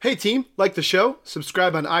Hey team, like the show?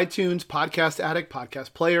 Subscribe on iTunes, Podcast Addict,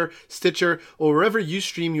 Podcast Player, Stitcher, or wherever you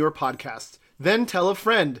stream your podcasts. Then tell a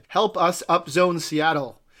friend. Help us upzone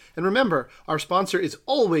Seattle. And remember, our sponsor is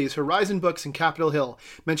always Horizon Books in Capitol Hill.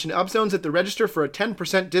 Mention Upzones at the register for a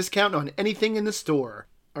 10% discount on anything in the store.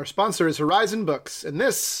 Our sponsor is Horizon Books, and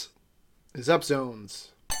this is Upzones.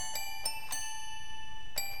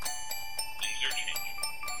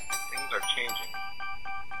 Things are changing.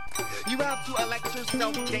 You have to elect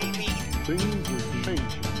yourself, baby. Things are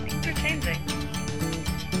changing. Things are changing.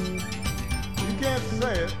 You can't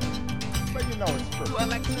say it, but you know it's true. To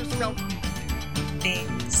elect yourself.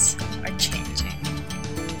 Things are changing.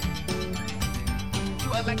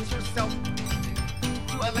 To elect yourself.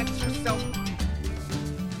 To elect yourself.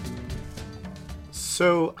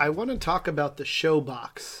 So I want to talk about the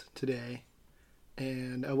Showbox today,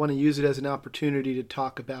 and I want to use it as an opportunity to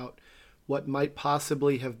talk about what might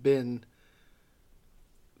possibly have been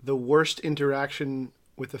the worst interaction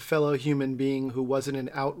with a fellow human being who wasn't an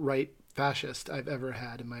outright fascist I've ever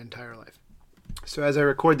had in my entire life. So as I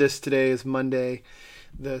record this, today is Monday,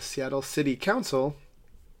 the Seattle City Council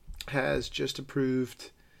has just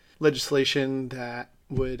approved legislation that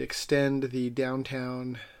would extend the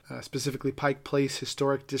downtown, specifically Pike Place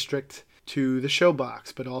Historic District, to the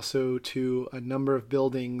Showbox, but also to a number of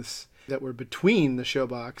buildings that were between the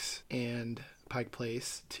Showbox and Pike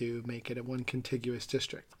Place to make it a one contiguous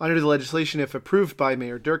district. Under the legislation, if approved by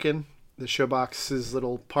Mayor Durkin, the Showbox's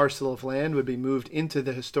little parcel of land would be moved into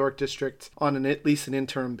the historic district on at least an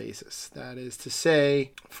interim basis. That is to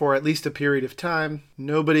say, for at least a period of time,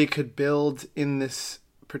 nobody could build in this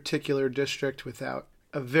particular district without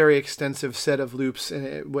a very extensive set of loops,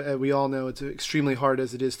 and we all know it's extremely hard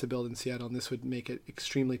as it is to build in Seattle, and this would make it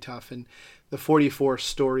extremely tough. And the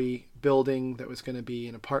 44-story building that was going to be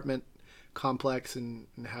an apartment complex and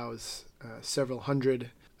house several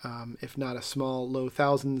hundred, if not a small, low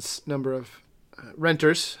thousands number of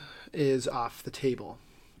renters, is off the table.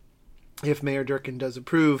 If Mayor Durkin does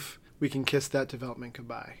approve, we can kiss that development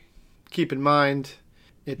goodbye. Keep in mind,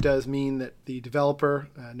 it does mean that the developer,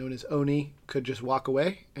 known as Oni, could just walk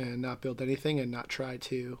away and not build anything and not try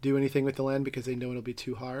to do anything with the land because they know it'll be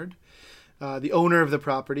too hard. The owner of the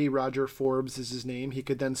property, Roger Forbes is his name, he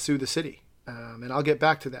could then sue the city. And I'll get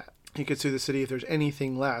back to that. He could sue the city if there's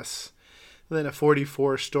anything less than a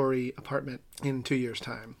 44-story apartment in 2 years'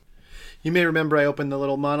 time. You may remember I opened the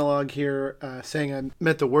little monologue here saying I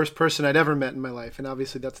met the worst person I'd ever met in my life, and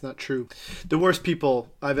obviously that's not true. The worst people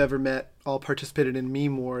I've ever met all participated in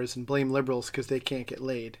meme wars and blame liberals because they can't get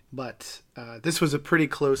laid. But this was a pretty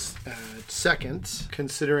close second,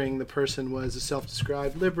 considering the person was a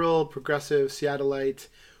self-described liberal, progressive, Seattleite,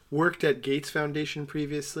 worked at Gates Foundation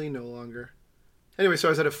previously, no longer. Anyway, so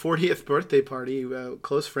I was at a 40th birthday party, a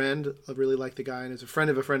close friend, I really liked the guy, and as a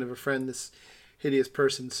friend of a friend of a friend, this hideous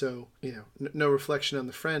person, so, no reflection on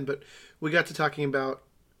the friend, but we got to talking about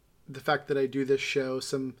the fact that I do this show.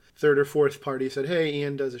 Some third or fourth party said, hey,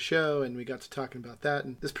 Ian does a show, and we got to talking about that,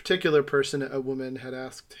 and this particular person, a woman, had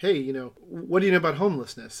asked, hey, what do you know about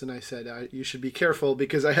homelessness? And I said, you should be careful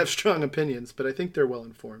because I have strong opinions, but I think they're well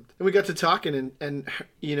informed. And we got to talking, and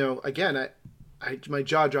again, my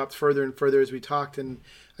jaw dropped further and further as we talked, and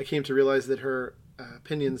I came to realize that her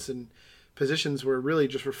opinions and positions were really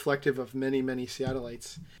just reflective of many, many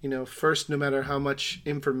Seattleites. First, no matter how much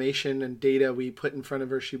information and data we put in front of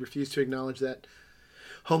her, she refused to acknowledge that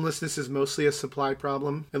homelessness is mostly a supply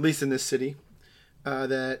problem, at least in this city.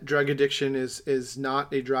 That drug addiction is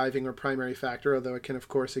not a driving or primary factor, although it can, of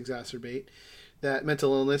course, exacerbate. That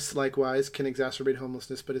mental illness, likewise, can exacerbate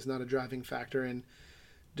homelessness, but is not a driving factor in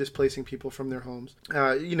displacing people from their homes.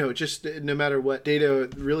 Just no matter what data,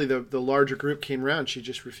 really the larger group came around, she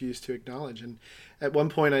just refused to acknowledge. And at one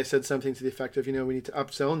point I said something to the effect of, we need to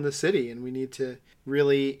upzone the city and we need to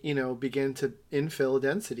really, begin to infill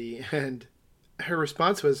density. And her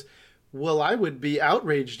response was, well, I would be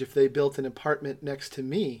outraged if they built an apartment next to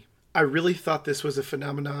me. I really thought this was a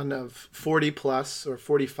phenomenon of 40 plus or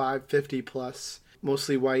 45, 50 plus,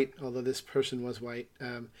 mostly white, although this person was white.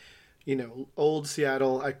 Old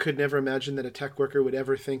Seattle, I could never imagine that a tech worker would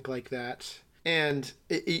ever think like that. And,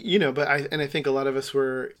 I think a lot of us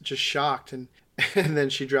were just shocked. And then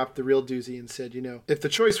she dropped the real doozy and said, if the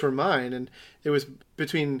choice were mine and it was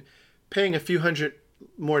between paying a few $100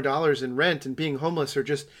 more in rent and being homeless or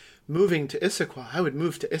just moving to Issaquah, I would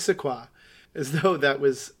move to Issaquah, as though that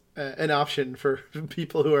was an option for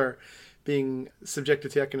people who are being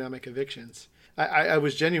subjected to economic evictions. I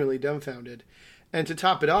was genuinely dumbfounded. And to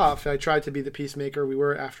top it off, I tried to be the peacemaker. We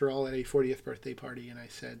were, after all, at a 40th birthday party, and I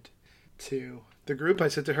said to the group, I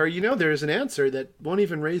said to her, there is an answer that won't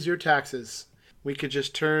even raise your taxes. we could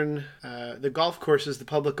just turn the golf courses, the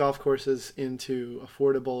public golf courses, into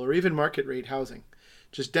affordable or even market rate housing.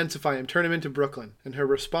 Just densify them, turn them into Brooklyn. And her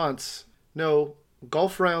response, no,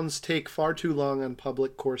 golf rounds take far too long on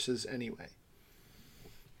public courses anyway.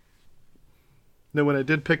 Now, when I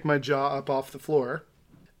did pick my jaw up off the floor,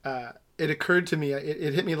 it occurred to me,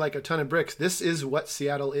 it hit me like a ton of bricks. This is what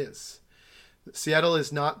Seattle is. Seattle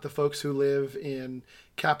is not the folks who live in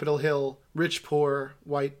Capitol Hill, rich, poor,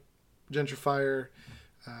 white, gentrifier,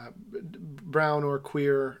 brown or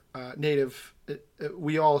queer, native.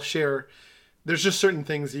 We all share. There's just certain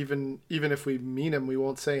things, even if we mean them, we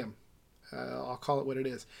won't say them. I'll call it what it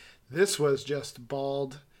is. This was just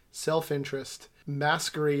bald self-interest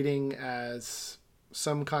masquerading as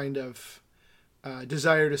some kind of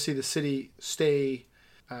desire to see the city stay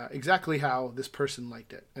exactly how this person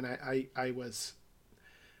liked it. And I was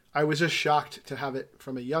just shocked to have it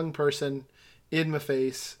from a young person in my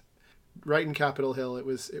face, right in Capitol Hill. It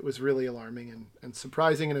was really alarming and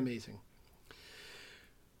surprising and amazing.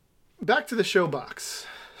 Back to the Showbox.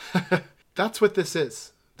 That's what this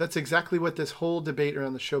is. That's exactly what this whole debate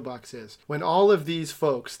around the Showbox is. When all of these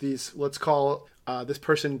folks, let's call this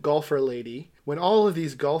person golfer lady, when all of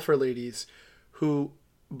these golfer ladies who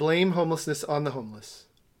blame homelessness on the homeless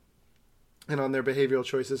and on their behavioral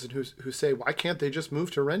choices, and who say, why can't they just move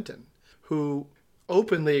to Renton? Who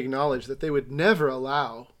openly acknowledge that they would never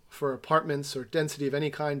allow for apartments or density of any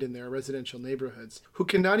kind in their residential neighborhoods, who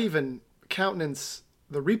cannot even countenance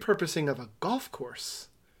the repurposing of a golf course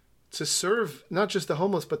to serve not just the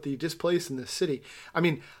homeless, but the displaced in the city. I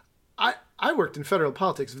mean, I worked in federal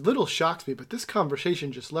politics. Little shocked me, but this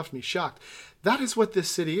conversation just left me shocked. That is what this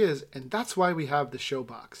city is, and that's why we have the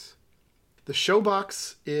Showbox. The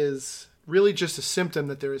Showbox is really just a symptom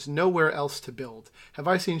that there is nowhere else to build. Have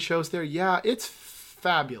I seen shows there? Yeah, it's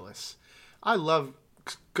fabulous. I love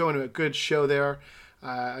going to a good show there.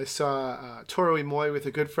 I saw Toro y Moi with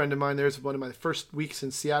a good friend of mine. There's one of my first weeks in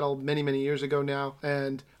Seattle many, many years ago now.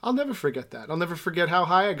 And I'll never forget that. I'll never forget how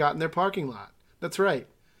high I got in their parking lot. That's right.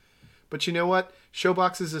 But you know what?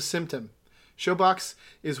 Showbox is a symptom. Showbox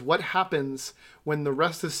is what happens when the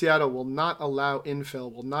rest of Seattle will not allow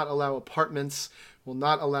infill, will not allow apartments, will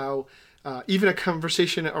not allow even a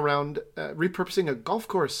conversation around repurposing a golf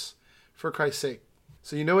course, for Christ's sake.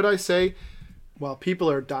 So you know what I say? While people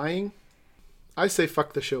are dying, I say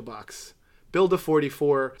fuck the Showbox. Build a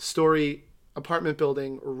 44-story apartment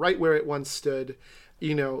building right where it once stood.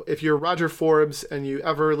 You know, if you're Roger Forbes and you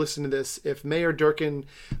ever listen to this, if Mayor Durkin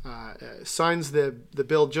signs the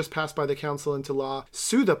bill just passed by the council into law,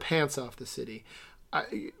 sue the pants off the city.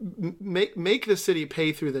 Make the city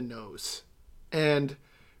pay through the nose. And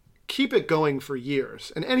keep it going for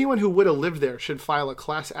years. And anyone who would have lived there should file a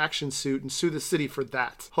class action suit and sue the city for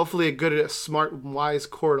that. Hopefully a smart, wise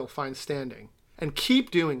court will find standing. And keep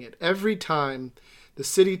doing it every time the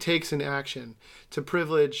city takes an action to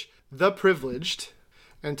privilege the privileged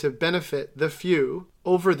and to benefit the few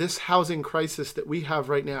over this housing crisis that we have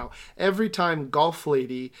right now. Every time Golf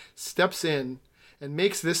Lady steps in and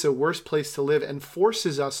makes this a worse place to live and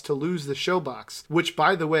forces us to lose the Showbox, which,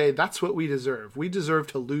 by the way, that's what we deserve. We deserve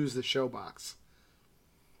to lose the Showbox.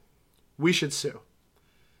 We should sue.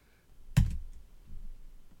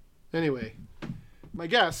 Anyway, my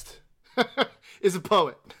guest is a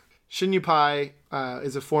poet. Shin Yu Pai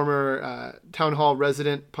is a former town hall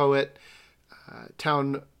resident poet,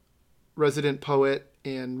 town resident poet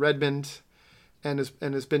in Redmond, and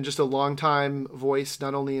has been just a long time voice,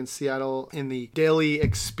 not only in Seattle, in the daily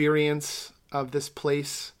experience of this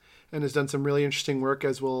place, and has done some really interesting work,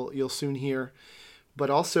 as you'll soon hear, but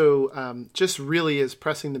also just really is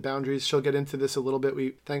pressing the boundaries. She'll get into this a little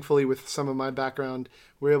bit. Thankfully, with some of my background,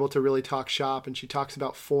 we're able to really talk shop, and she talks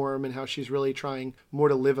about form and how she's really trying more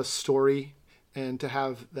to live a story and to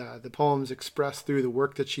have the poems expressed through the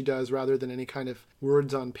work that she does rather than any kind of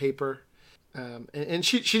words on paper. And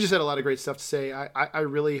she just had a lot of great stuff to say. I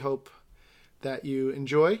really hope that you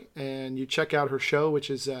enjoy and you check out her show, which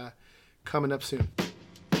is coming up soon.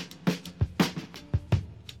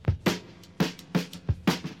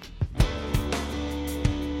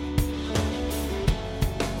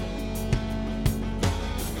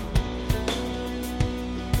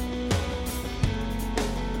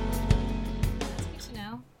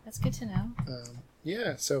 That's good to know.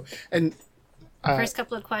 Yeah. So, and the first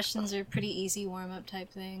couple of questions are pretty easy warm-up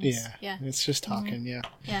type things. Yeah. It's just talking. Mm-hmm.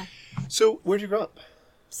 Yeah. So, where'd you grow up?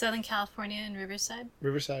 Southern California and Riverside.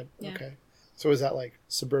 Riverside. Yeah. Okay. So, is that like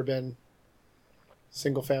suburban,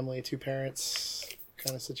 single family, two parents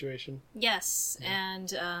kind of situation. Yes,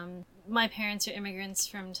 and my parents are immigrants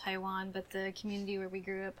from Taiwan, but the community where we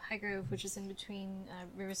grew up, High Grove, which is in between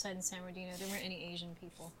Riverside and San Bernardino, there weren't any Asian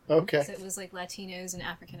people. Okay. So it was like Latinos and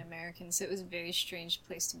African Americans. So it was a very strange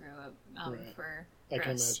place to grow up Right. for I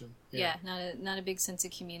can us. imagine. Yeah, not a big sense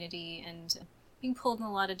of community, and being pulled in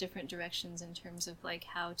a lot of different directions in terms of like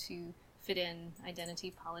how to fit in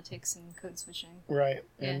identity politics and code switching. Right.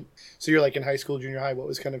 And so you're like in high school, junior high, what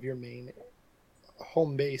was kind of your main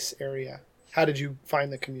home base area? How did you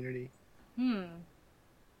find the community?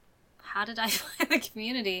 How did I find the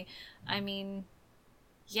community? I mean,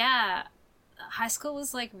 yeah, high school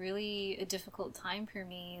was like really a difficult time for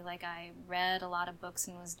me. Like I read a lot of books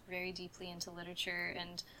and was very deeply into literature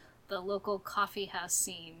and the local coffee house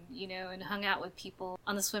scene, you know, and hung out with people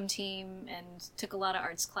on the swim team and took a lot of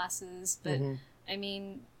arts classes. But I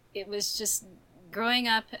mean, it was just growing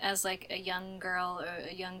up as like a young girl or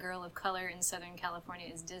a young girl of color in Southern California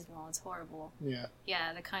is dismal. It's horrible. Yeah.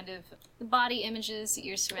 Yeah, the kind of the body images that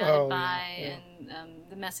you're surrounded by and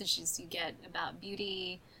the messages you get about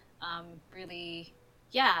beauty, really,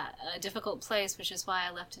 a difficult place, which is why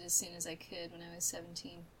I left it as soon as I could when I was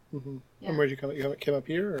 17. Yeah. And where'd you come? You came up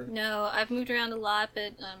here? Or? No, I've moved around a lot,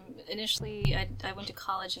 but initially I went to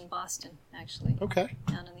college in Boston, actually. Okay.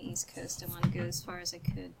 Down on the East Coast. I wanted to go as far as I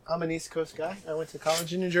could. I'm an East Coast guy. I went to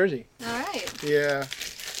college in New Jersey. All right. Yeah.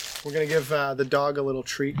 We're going to give the dog a little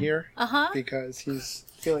treat here. Uh-huh. Because he's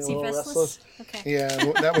feeling Is a he little restless? restless. Okay. Yeah,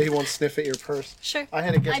 that way he won't sniff at your purse. Sure. I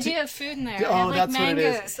had to get I do have food in there. Oh, I have like that's what it is.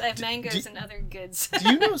 mangoes. I have mangoes and other goods.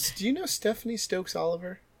 Do you know Stephanie Stokes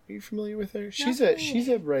Oliver? Are you familiar with her? She's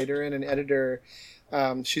a writer and an editor.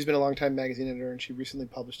 She's been a long-time magazine editor, and she recently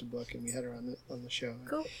published a book, and we had her on the show.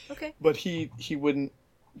 Cool. Okay. But he wouldn't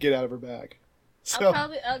get out of her bag. So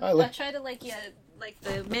I'll try to like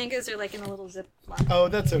the mangoes are like in a little Ziploc. Oh,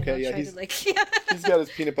 that's okay. I'll Yeah, try he's to, like, he's got his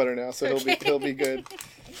peanut butter now, so he'll be good.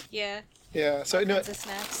 Yeah. Yeah. So no, Kinds of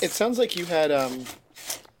snacks. it sounds like you had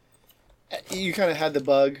you kind of had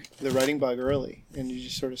the writing bug early, and you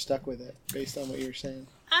just sort of stuck with it based on what you were saying.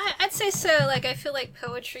 I'd say so. Like, I feel like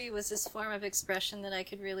poetry was this form of expression that I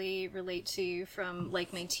could really relate to from,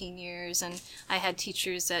 like, my teen years. And I had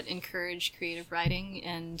teachers that encouraged creative writing.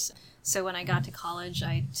 And so when I got to college,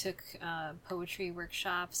 I took poetry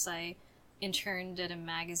workshops. I interned at a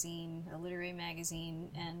magazine, a literary magazine.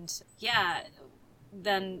 And,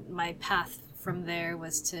 then my path from there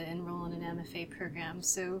was to enroll in an MFA program.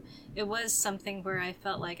 So it was something where I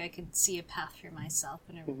felt like I could see a path for myself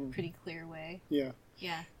in a pretty clear way. Yeah.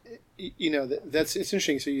 Yeah. You know, it's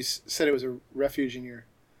interesting. So you said it was a refuge in your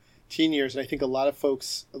teen years, and I think a lot of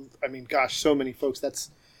folks, I mean, gosh, so many folks,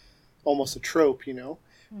 that's almost a trope, you know?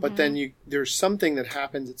 But then there's something that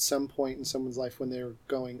happens at some point in someone's life when they're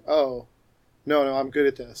going, oh, no, I'm good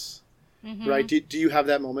at this. Right? Do you have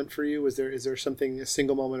that moment for you? Is there something, a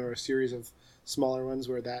single moment or a series of smaller ones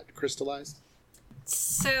where that crystallized?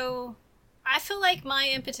 So I feel like my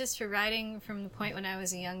impetus for writing from the point when I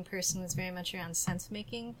was a young person was very much around sense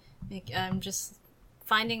making, just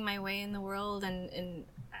finding my way in the world. And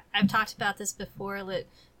I've talked about this before,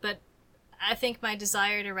 but I think my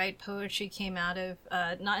desire to write poetry came out of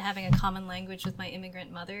not having a common language with my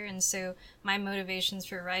immigrant mother. And so my motivations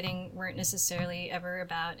for writing weren't necessarily ever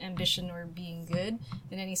about ambition or being good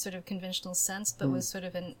in any sort of conventional sense, but was sort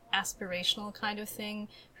of an aspirational kind of thing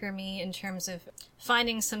for me in terms of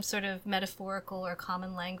finding some sort of metaphorical or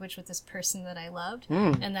common language with this person that I loved.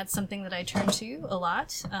 And that's something that I turn to a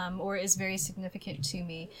lot, or is very significant to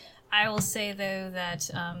me. I will say, though, that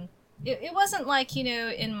it wasn't like, you know,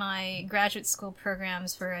 in my graduate school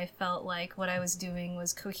programs where I felt like what I was doing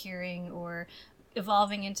was cohering or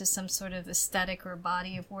evolving into some sort of aesthetic or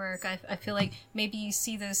body of work. I feel like maybe you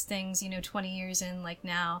see those things, you know, 20 years in, like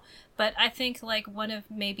now. But I think like one of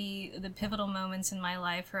maybe the pivotal moments in my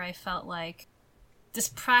life where I felt like this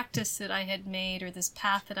practice that I had made or this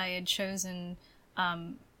path that I had chosen,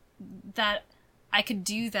 that I could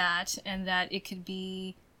do that and that it could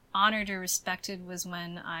be honored or respected was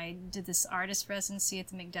when I did this artist residency at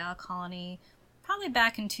the MacDowell Colony, probably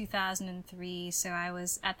back in 2003. So I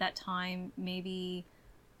was at that time maybe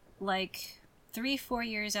like 3-4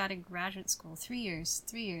 years out of graduate school, 3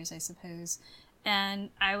 years I suppose. And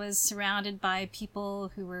I was surrounded by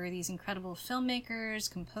people who were these incredible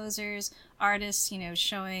filmmakers, composers, artists, you know,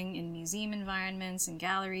 showing in museum environments and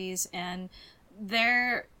galleries. And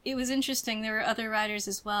it was interesting. There were other writers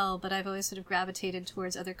as well, but I've always sort of gravitated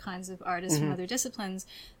towards other kinds of artists from other disciplines.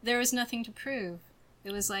 There was nothing to prove.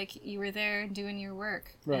 It was like you were there doing your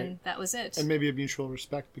work, Right. and that was it. And maybe a mutual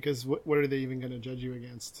respect, because what are they even going to judge you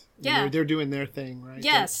against? Yeah. They're doing their thing, right?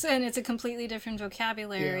 Yes, and it's a completely different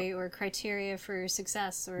vocabulary or criteria for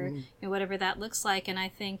success, or you know, whatever that looks like. And I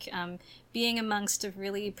think being amongst a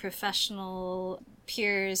really professional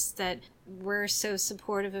peers that were so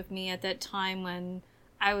supportive of me at that time when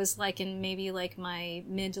I was like in maybe like my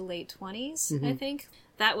mid to late 20s, I think.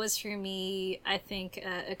 That was for me, I think,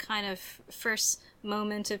 a kind of first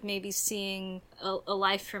moment of maybe seeing a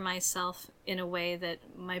life for myself in a way that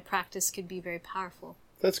my practice could be very powerful.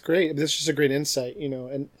 That's great. That's just a great insight, you know.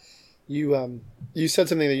 And you said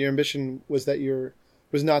something that your ambition was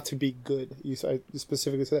was not to be good. You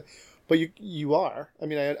specifically said that, but you are. I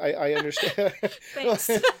mean, I understand.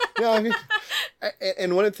 Thanks. No, I mean,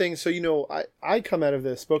 and one of the things. So you know, I come out of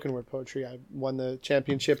the spoken word poetry. I won the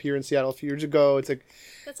championship here in Seattle a few years ago. It's like,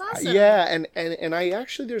 That's awesome. yeah, and I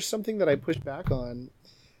actually, there's something that I push back on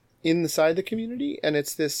inside the community, and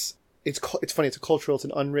it's this. It's funny. It's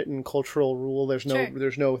an unwritten cultural rule. There's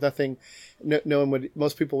nothing. No one would.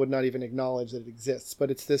 Most people would not even acknowledge that it exists.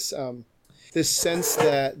 But it's this this sense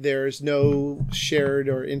that there's no shared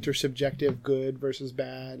or intersubjective good versus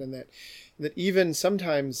bad, and that even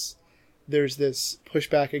sometimes there's this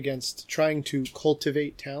pushback against trying to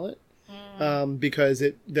cultivate talent, because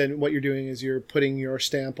then what you're doing is you're putting your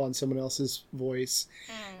stamp on someone else's voice,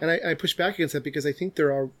 and I push back against that because I think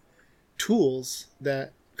there are tools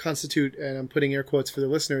that constitute, and I'm putting air quotes for the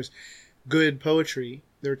listeners, good poetry.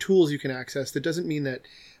 There are tools you can access. That doesn't mean that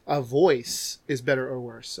a voice is better or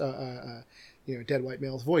worse. You know, dead white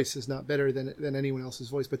male's voice is not better than anyone else's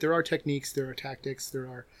voice. But there are techniques, there are tactics, there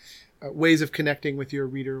are ways of connecting with your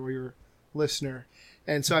reader or your listener.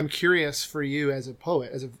 And so I'm curious for you as a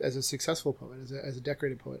poet, as a successful poet, as a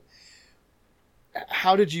decorated poet,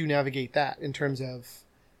 how did you navigate that in terms of,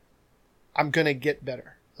 I'm going to get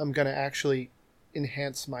better. I'm going to actually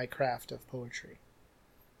enhance my craft of poetry.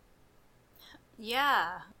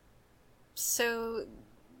 Yeah. So,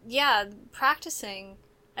 yeah, practicing,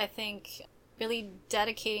 I think, really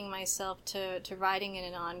dedicating myself to writing in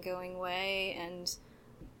an ongoing way, and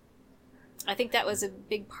I think that was a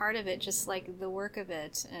big part of it, just like the work of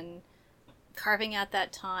it, and carving out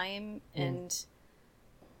that time and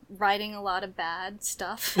writing a lot of bad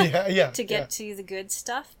stuff to get to the good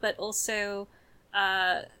stuff, but also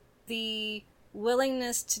the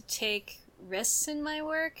willingness to take risks in my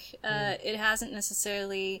work. It hasn't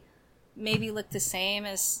necessarily maybe looked the same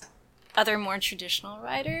as other more traditional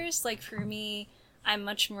writers. Like for me, I'm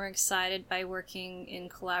much more excited by working in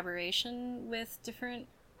collaboration with different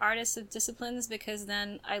artists of disciplines, because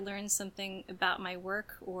then I learn something about my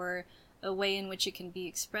work or a way in which it can be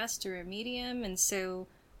expressed or a medium. And so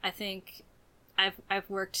I think I've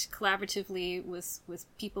worked collaboratively with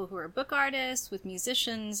people who are book artists, with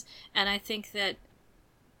musicians, and I think that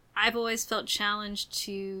I've always felt challenged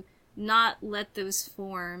to not let those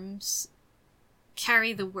forms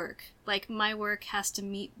carry the work. Like, my work has to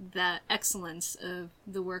meet the excellence of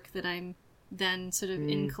the work that I'm then sort of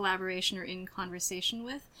in collaboration or in conversation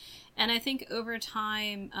with. And I think over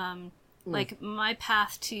time, like, my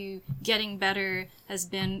path to getting better has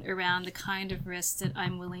been around the kind of risks that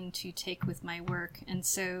I'm willing to take with my work. And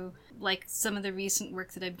so, like, some of the recent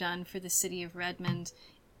work that I've done for the city of Redmond,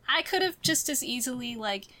 I could have just as easily,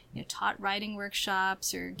 like, you know, taught writing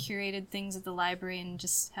workshops or curated things at the library and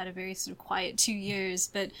just had a very sort of quiet 2 years,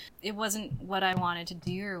 but it wasn't what I wanted to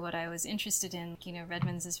do or what I was interested in. You know,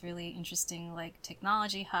 Redmond's this really interesting, like,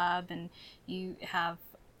 technology hub, and you have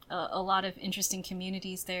a lot of interesting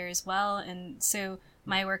communities there as well. And so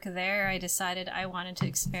my work there, I decided I wanted to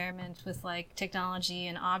experiment with, like, technology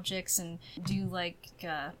and objects and do, like,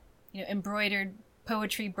 you know, embroidered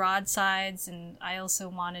poetry broadsides, and I also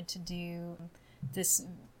wanted to do this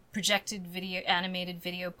projected animated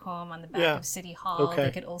video poem on the back of City Hall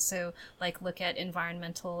that could also, like, look at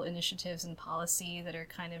environmental initiatives and policy that are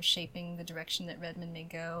kind of shaping the direction that Redmond may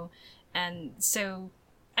go. And so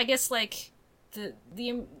I guess, like, the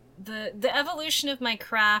evolution of my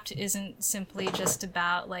craft isn't simply just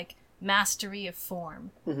about, like, mastery of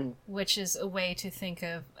form, which is a way to think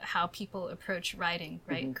of how people approach writing,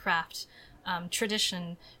 right? Craft.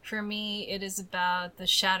 Tradition. For me, it is about the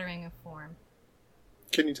shattering of form.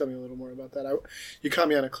 Can you tell me a little more about that? You caught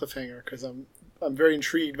me on a cliffhanger because I'm very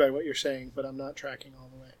intrigued by what you're saying, but I'm not tracking all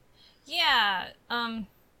the way. Yeah.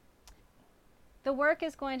 The work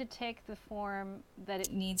is going to take the form that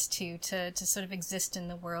it needs to sort of exist in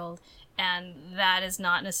the world, and that is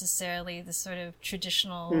not necessarily the sort of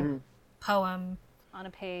traditional poem on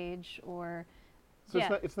a page or... So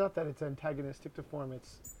it's not that it's antagonistic to form,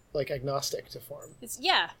 like agnostic to form.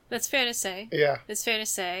 That's fair to say. Yeah. It's fair to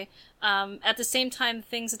say. At the same time,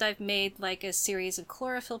 things that I've made, like a series of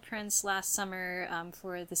chlorophyll prints last summer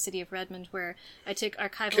for the city of Redmond, where I took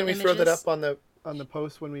archival images. Can we throw that up on the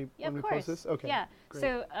post when we post this? Okay. Yeah. Great.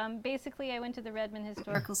 So basically, I went to the Redmond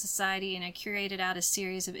Historical Society and I curated out a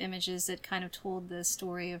series of images that kind of told the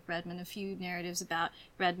story of Redmond, a few narratives about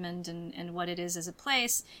Redmond and what it is as a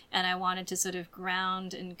place. And I wanted to sort of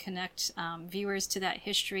ground and connect viewers to that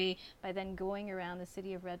history by then going around the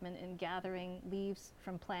city of Redmond and gathering leaves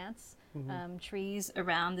from plants. Trees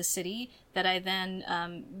around the city that I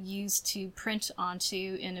then used to print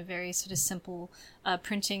onto in a very sort of simple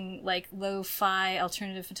printing, like lo-fi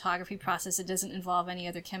alternative photography process. It doesn't involve any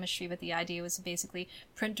other chemistry, but the idea was to basically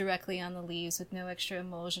print directly on the leaves with no extra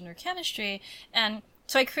emulsion or chemistry. And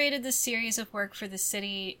so I created this series of work for the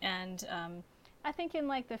city, and I think in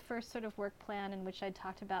like the first sort of work plan in which I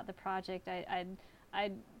talked about the project,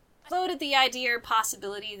 I'd floated the idea or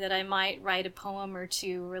possibility that I might write a poem or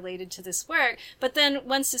two related to this work. But then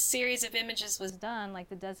once the series of images was done, like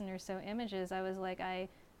the dozen or so images, I was like, I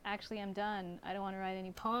actually am done. I don't want to write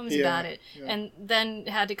any poems about it. Yeah. And then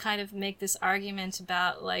had to kind of make this argument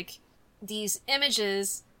about like these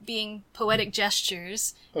images being poetic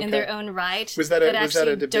gestures in their own right that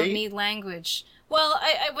actually don't need language. Well,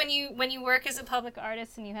 when you work as a public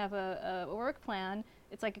artist and you have a work plan,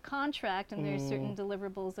 it's like a contract, and there's certain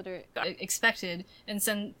deliverables that are expected, and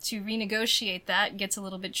so to renegotiate that gets a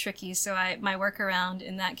little bit tricky. So my workaround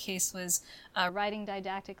in that case was writing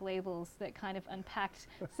didactic labels that kind of unpacked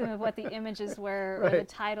some of what the images were or the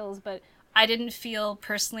titles, but I didn't feel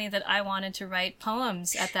personally that I wanted to write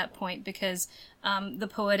poems at that point because the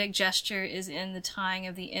poetic gesture is in the tying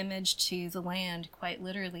of the image to the land, quite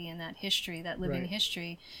literally, in that history, that living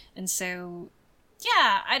history. And so,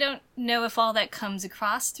 yeah, I don't know if all that comes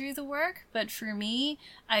across through the work, but for me,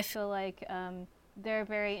 I feel like there are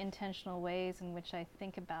very intentional ways in which I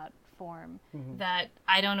think about form that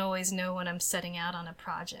I don't always know when I'm setting out on a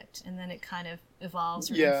project, and then it kind of evolves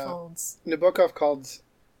or unfolds. Nabokov called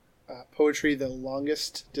poetry the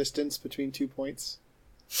longest distance between 2 points.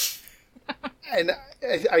 And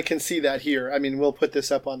I can see that here. I mean, we'll put this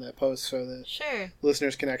up on that post so that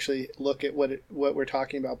listeners can actually look at what we're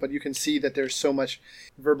talking about. But you can see that there's so much,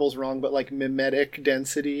 verbal's wrong, but like mimetic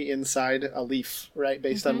density inside a leaf, right?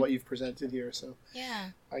 Based on what you've presented here. So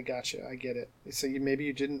yeah, I gotcha. I get it. So maybe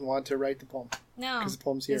you didn't want to write the poem. No, because the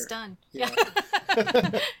poem's here. It's done. Yeah.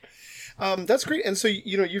 That's great. And so,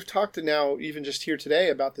 you've talked now, even just here today,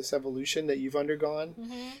 about this evolution that you've undergone.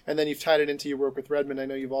 And then you've tied it into your work with Redmond. I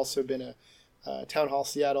know you've also been a Town Hall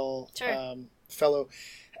Seattle fellow.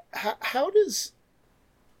 How does,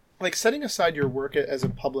 like, setting aside your work as a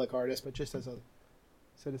public artist, but just as a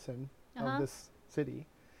citizen of this city,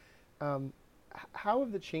 how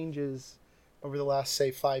have the changes over the last,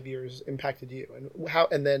 say, 5 years impacted you?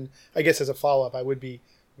 And then, I guess as a follow-up, I would be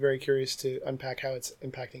very curious to unpack how it's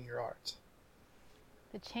impacting your art.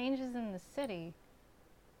 The changes in the city.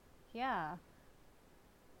 Yeah.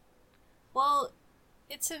 Well,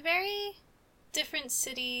 it's a very different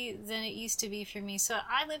city than it used to be for me. So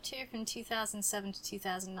I lived here from 2007 to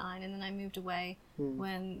 2009, and then I moved away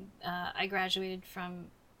when I graduated from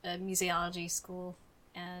a museology school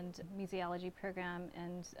and museology program,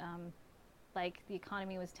 and like the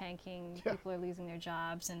economy was tanking, people are losing their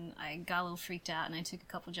jobs, and I got a little freaked out and I took a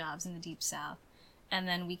couple jobs in the Deep South. And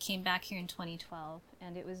then we came back here in 2012,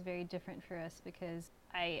 and it was very different for us because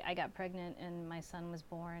I got pregnant and my son was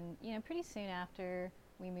born, pretty soon after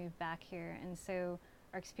we moved back here. And so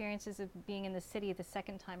our experiences of being in the city the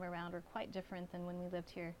second time around were quite different than when we lived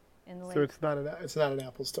here in the So it's not an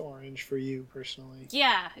apples to orange for you personally.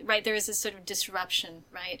 Yeah, right. There is this sort of disruption,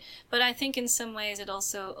 right? But I think in some ways it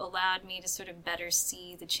also allowed me to sort of better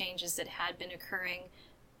see the changes that had been occurring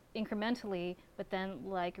incrementally, but then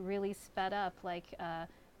like really sped up. Like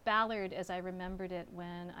Ballard, as I remembered it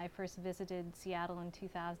when I first visited Seattle in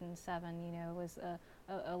 2007, was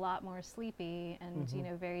a lot more sleepy and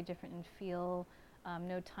very different in feel.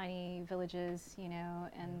 No tiny villages,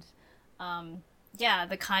 and yeah,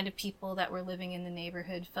 the kind of people that were living in the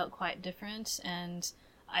neighborhood felt quite different. And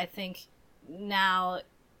I think now,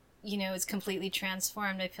 it's completely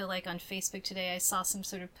transformed. I feel like on Facebook today I saw some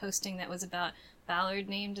sort of posting that was about Ballard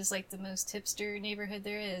named as like the most hipster neighborhood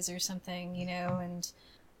there is or something, and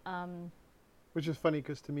which is funny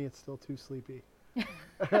because to me it's still too sleepy.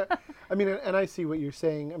 I mean, and I see what you're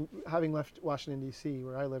saying. Having left Washington, D.C.,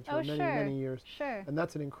 where I lived for many years. Sure. And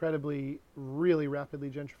that's an incredibly, really rapidly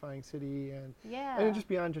gentrifying city. And just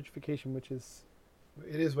beyond gentrification, which is,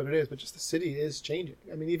 it is what it is, but just the city is changing.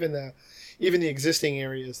 I mean, even the existing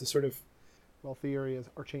areas, the sort of wealthy areas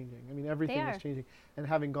are changing. I mean, everything They are. is changing. And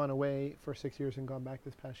having gone away for 6 years and gone back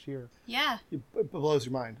this past year, Yeah. it blows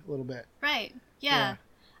your mind a little bit. Right. Yeah.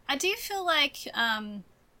 I do feel like,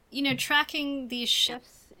 tracking these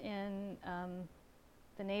shifts in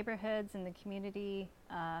the neighborhoods and the community,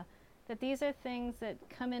 that these are things that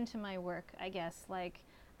come into my work, I guess. Like,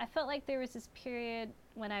 I felt like there was this period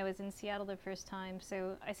when I was in Seattle the first time.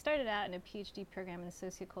 So I started out in a PhD program in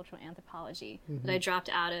sociocultural anthropology that I dropped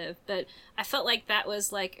out of. But I felt like that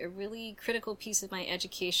was like a really critical piece of my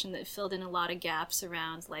education that filled in a lot of gaps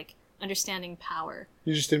around like understanding power.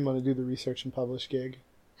 You just didn't want to do the research and publish gig?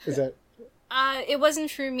 Is that... It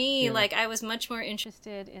wasn't for me. Yeah. Like, I was much more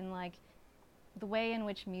interested in like the way in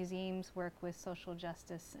which museums work with social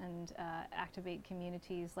justice and activate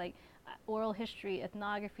communities, like oral history,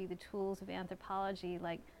 ethnography, the tools of anthropology.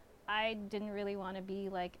 Like, I didn't really want to be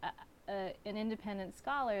like an independent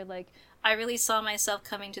scholar. Like, I really saw myself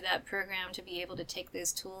coming to that program to be able to take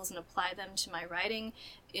those tools and apply them to my writing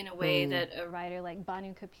in a way that a writer like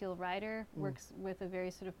Banu Kapil Writer works with a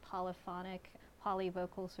very sort of polyphonic,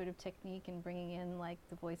 polyvocal sort of technique and bringing in like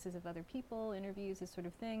the voices of other people, interviews, this sort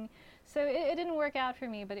of thing. So it didn't work out for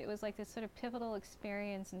me, but it was like this sort of pivotal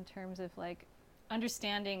experience in terms of like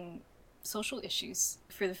understanding social issues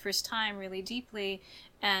for the first time really deeply,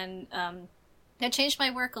 and that changed my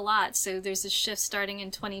work a lot. So there's this shift starting in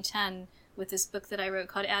 2010 with this book that I wrote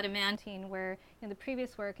called Adamantine, where the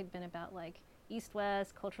previous work had been about like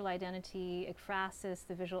East-West, cultural identity, ekphrasis,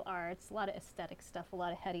 the visual arts, a lot of aesthetic stuff, a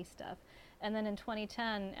lot of heady stuff. And then in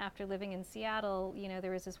 2010, after living in Seattle,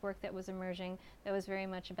 there was this work that was emerging that was very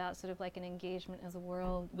much about sort of like an engagement as a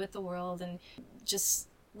world with the world, and just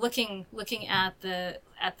looking at the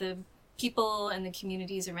people and the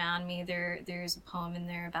communities around me. There's a poem in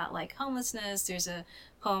there about like homelessness. There's a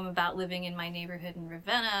poem about living in my neighborhood in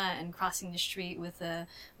Ravenna and crossing the street with a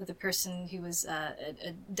person who was a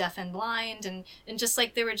deaf and blind, and just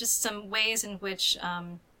like there were just some ways in which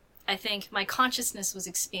I think my consciousness was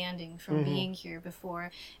expanding from being here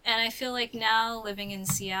before. And I feel like now living in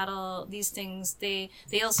Seattle, these things, they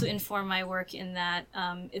also inform my work in that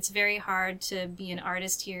it's very hard to be an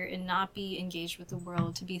artist here and not be engaged with the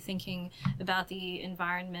world, to be thinking about the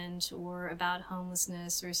environment or about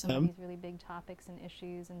homelessness or some of these really big topics and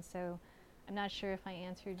issues. And so I'm not sure if I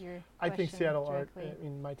answered your question I think Seattle directly.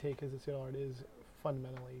 art, my take is that Seattle art is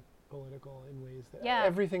fundamentally political in ways that Yeah.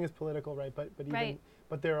 everything is political, right? But even Right.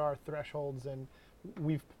 but there are thresholds, and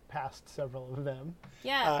we've passed several of them.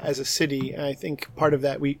 Yeah. As a city, and I think part of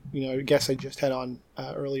that a guest I just had on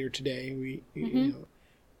earlier today,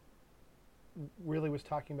 really was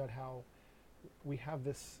talking about how we have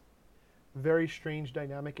this very strange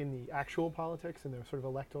dynamic in the actual politics and the sort of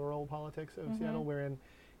electoral politics of Seattle, wherein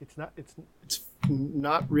it's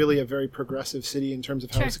not really a very progressive city in terms of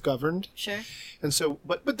how Sure. it's governed. Sure. And so,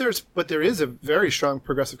 but there is a very strong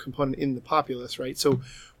progressive component in the populace, right? So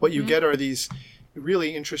what you get are these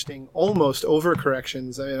really interesting, almost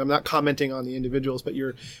overcorrections. I mean, I'm not commenting on the individuals, but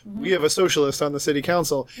we have a socialist on the city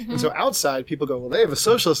council, and so outside people go, well, they have a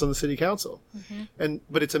socialist on the city council,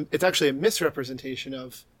 but it's actually a misrepresentation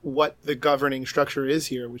of what the governing structure is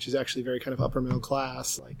here, which is actually very kind of upper middle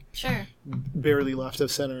class, like Sure. barely left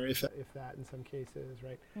of center, if that in some cases,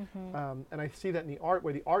 right? And I see that in the art,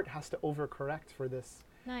 where the art has to overcorrect for this.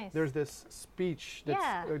 Nice. There's this speech, that's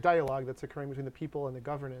Yeah. a dialogue that's occurring between the people and the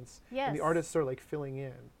governance, and the Yes. artists are like filling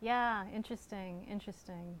in. Yeah, interesting.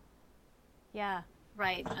 Yeah,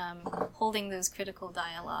 right. Holding those critical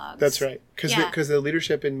dialogues. That's right, because Yeah. the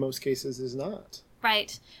leadership in most cases is not.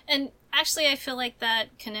 Right. And actually, I feel like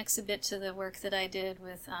that connects a bit to the work that I did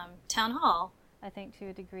with Town Hall, I think, to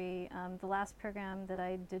a degree. The last program that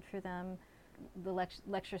I did for them, the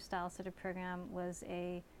lecture style sort of program, was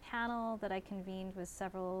a panel that I convened with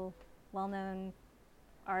several well-known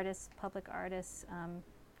artists, public artists,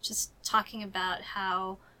 just talking about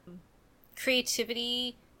how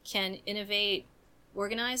creativity can innovate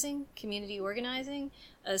organizing, community organizing,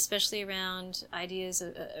 especially around ideas,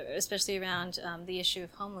 especially around the issue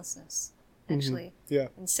of homelessness, actually. Yeah.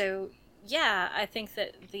 And so, yeah, I think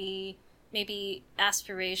that the maybe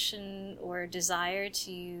aspiration or desire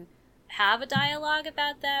to have a dialogue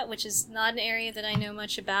about that, which is not an area that I know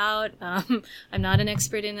much about. I'm not an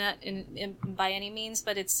expert in that by any means,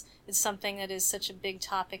 but it's something that is such a big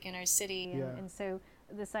topic in our city. Yeah. And so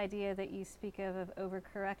this idea that you speak of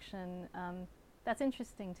overcorrection, that's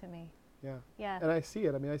interesting to me. Yeah. Yeah. And I see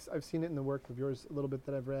it. I mean, I've seen it in the work of yours a little bit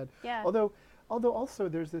that I've read. Yeah. Although also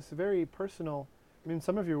there's this very personal. I mean,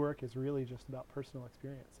 some of your work is really just about personal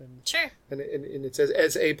experience, and Sure. and it's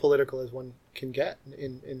as apolitical as one can get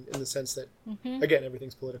in the sense that again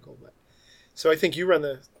everything's political. But so I think you run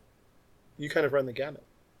you kind of run the gamut.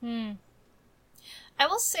 I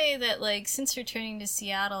will say that, like, since returning to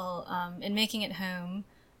Seattle and making it home,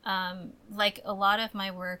 like, a lot of my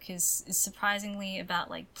work is surprisingly about,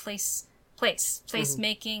 like, place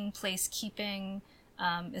making, place keeping,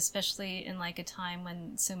 especially in, like, a time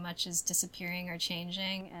when so much is disappearing or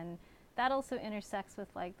changing. And that also intersects with,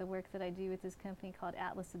 like, the work that I do with this company called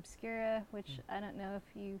Atlas Obscura, which I don't know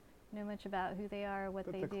if you know much about who they are or what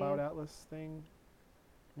they do. The Cloud Atlas thing?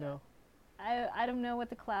 No. I don't know what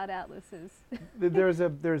the Cloud Atlas is. There's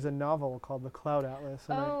a novel called The Cloud Atlas.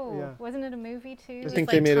 And wasn't it a movie too? I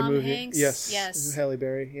think With, they made Tom a movie. Hanks? Yes. Yes. Halle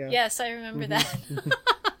Berry. Yeah. Yes, I remember that.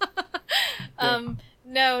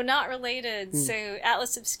 No, not related. So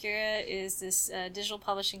Atlas Obscura is this digital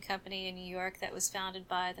publishing company in New York that was founded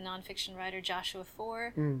by the nonfiction writer Joshua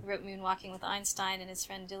Foer, who wrote Moonwalking with Einstein, and his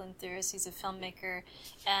friend Dylan Thuris, who's a filmmaker.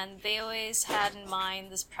 And they always had in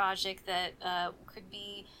mind this project that could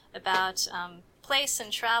be about place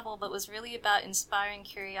and travel, but was really about inspiring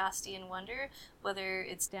curiosity and wonder, whether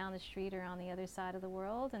it's down the street or on the other side of the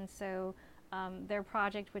world. And so their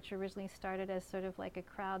project, which originally started as sort of like a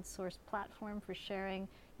crowdsourced platform for sharing,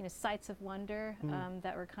 sites of wonder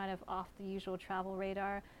that were kind of off the usual travel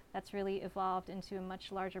radar, that's really evolved into a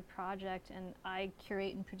much larger project, and I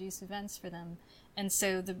curate and produce events for them. And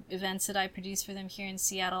so the events that I produce for them here in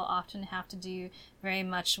Seattle often have to do very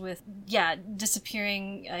much with,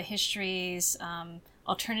 disappearing histories,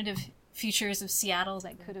 alternative futures of Seattle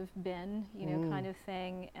that could have been, kind of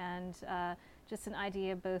thing, and just an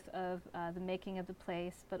idea both of the making of the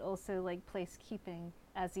place, but also like place keeping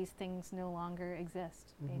as these things no longer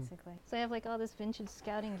exist, basically. So I have like all this vintage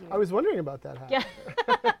scouting gear. I was wondering about that. Yeah.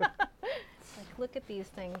 Like, look at these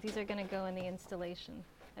things. These are going to go in the installation.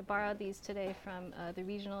 I borrowed these today from the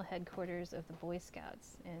regional headquarters of the Boy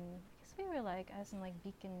Scouts, and I guess I was in like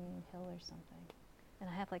Beacon Hill or something. And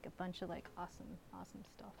I have like a bunch of like awesome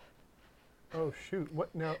stuff. Oh shoot!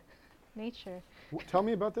 What now? Nature. Tell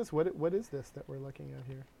me about this. What is this that we're looking at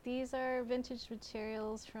here? These are vintage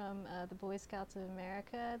materials from the Boy Scouts of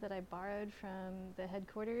America that I borrowed from the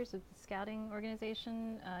headquarters of the scouting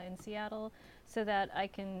organization in Seattle, so that I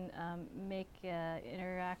can make an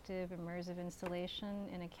interactive, immersive installation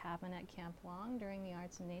in a cabin at Camp Long during the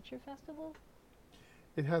Arts and Nature Festival.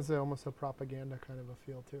 It has almost a propaganda kind of a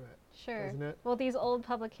feel to it. Sure. Doesn't it? Well, these old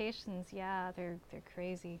publications, they're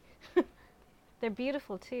crazy. They're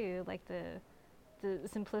beautiful too, like the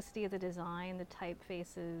simplicity of the design, the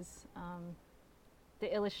typefaces,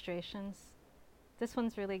 the illustrations. This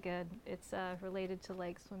one's really good. It's related to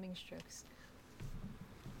like swimming strokes.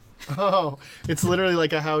 Oh, it's literally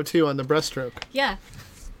like a how-to on the breaststroke. Yeah.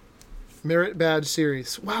 Merit Badge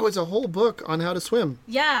series. Wow, it's a whole book on how to swim.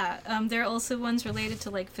 Yeah, there are also ones related to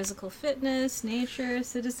like physical fitness, nature,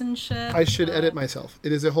 citizenship. I should edit myself.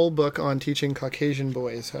 It is a whole book on teaching Caucasian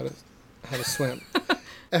boys how to swim.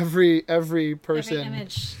 Every person, every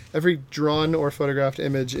image, every drawn or photographed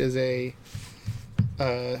image is a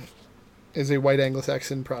white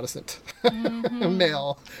Anglo-Saxon Protestant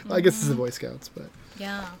male. Well, I guess it's the Boy Scouts, but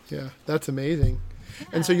yeah, that's amazing. Yeah.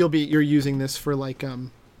 And so you're using this for like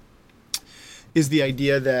is the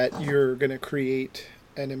idea that you're going to create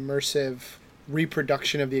an immersive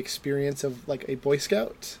reproduction of the experience of like a Boy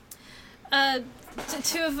Scout?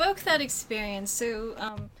 To evoke that experience, so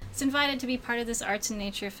it's invited to be part of this Arts and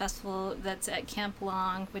Nature Festival that's at Camp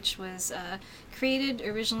Long, which was created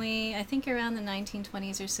originally, I think, around the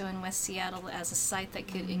 1920s or so in West Seattle as a site that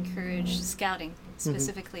could encourage scouting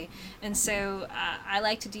specifically. And so I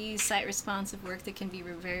like to do site-responsive work that can be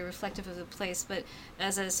very reflective of the place, but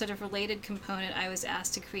as a sort of related component, I was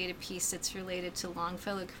asked to create a piece that's related to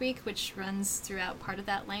Longfellow Creek, which runs throughout part of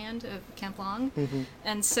that land of Camp Long.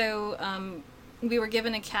 And so we were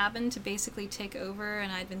given a cabin to basically take over,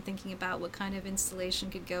 and I'd been thinking about what kind of installation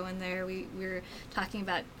could go in there. We were talking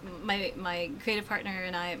about, my creative partner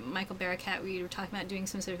and I, Michael Barakat, we were talking about doing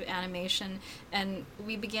some sort of animation, and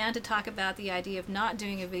we began to talk about the idea of not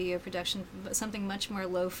doing a video production, but something much more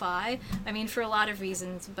lo-fi. I mean, for a lot of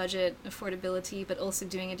reasons, budget, affordability, but also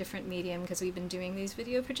doing a different medium, because we've been doing these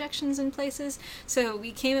video projections in places. So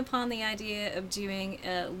we came upon the idea of doing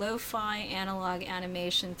a lo-fi analog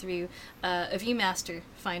animation through a Viewmaster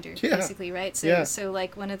finder, basically, right? So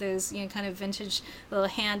like one of those, kind of vintage little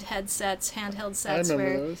handheld sets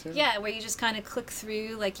where those, where you just kind of click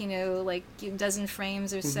through like a dozen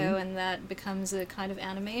frames or so, and that becomes a kind of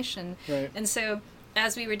animation. Right. And so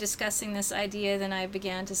as we were discussing this idea, then I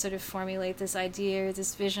began to sort of formulate this idea, or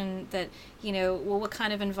this vision that, well, what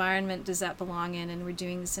kind of environment does that belong in? And we're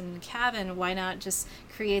doing this in a cabin. Why not just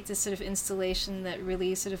create this sort of installation that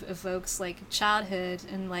really sort of evokes like childhood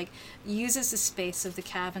and like uses the space of the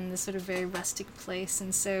cabin, this sort of very rustic place?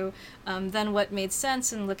 And so then what made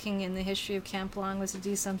sense in looking in the history of Camp Long was to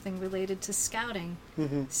do something related to scouting.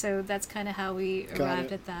 Mm-hmm. So that's kind of how we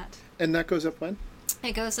arrived at that. And that goes up when?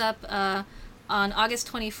 It goes up on August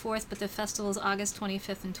 24th, but the festival is August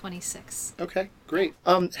 25th and 26th. Okay, great.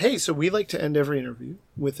 Hey, so we like to end every interview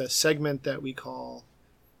with a segment that we call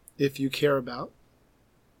If You Care About,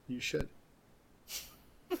 You Should.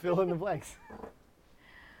 Fill in the blanks.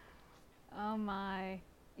 Oh my.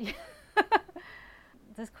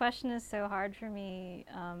 This question is so hard for me.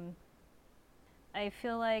 I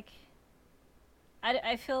feel like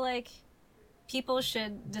people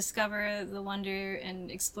should discover the wonder and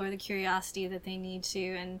explore the curiosity that they need to,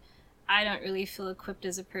 and I don't really feel equipped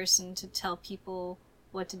as a person to tell people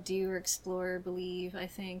what to do or explore or believe. I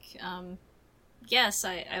think, yes,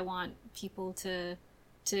 I want people to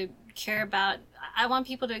care about, I want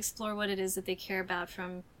people to explore what it is that they care about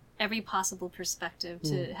from every possible perspective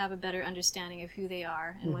to have a better understanding of who they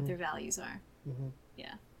are and what their values are. Mm-hmm.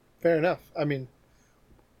 Yeah. Fair enough. I mean,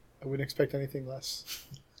 I wouldn't expect anything less.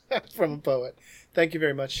 From a poet. Thank you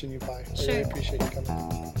very much, Shin Yu Pai. I really appreciate you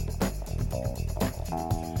coming.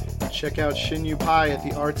 Check out Shin Yu Pai at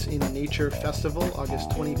the Arts in Nature Festival, August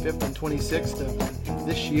 25th and 26th of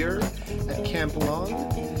this year at Camp Long.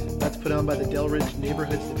 That's put on by the Delridge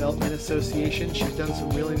Neighborhoods Development Association. She's done some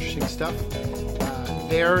real interesting stuff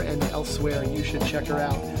there and elsewhere. You should check her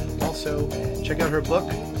out. Also, check out her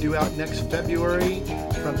book, due out next February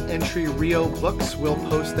from Entry Rio Books. We'll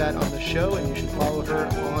post that on the show, and you should follow her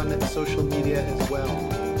on social media as well.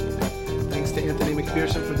 Thanks to Anthony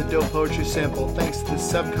McPherson for the dope poetry sample. Thanks to the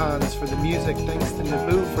Subcons for the music. Thanks to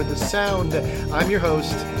Naboo for the sound. I'm your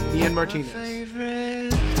host, Ian Martinez.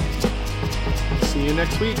 See you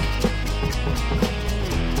next week.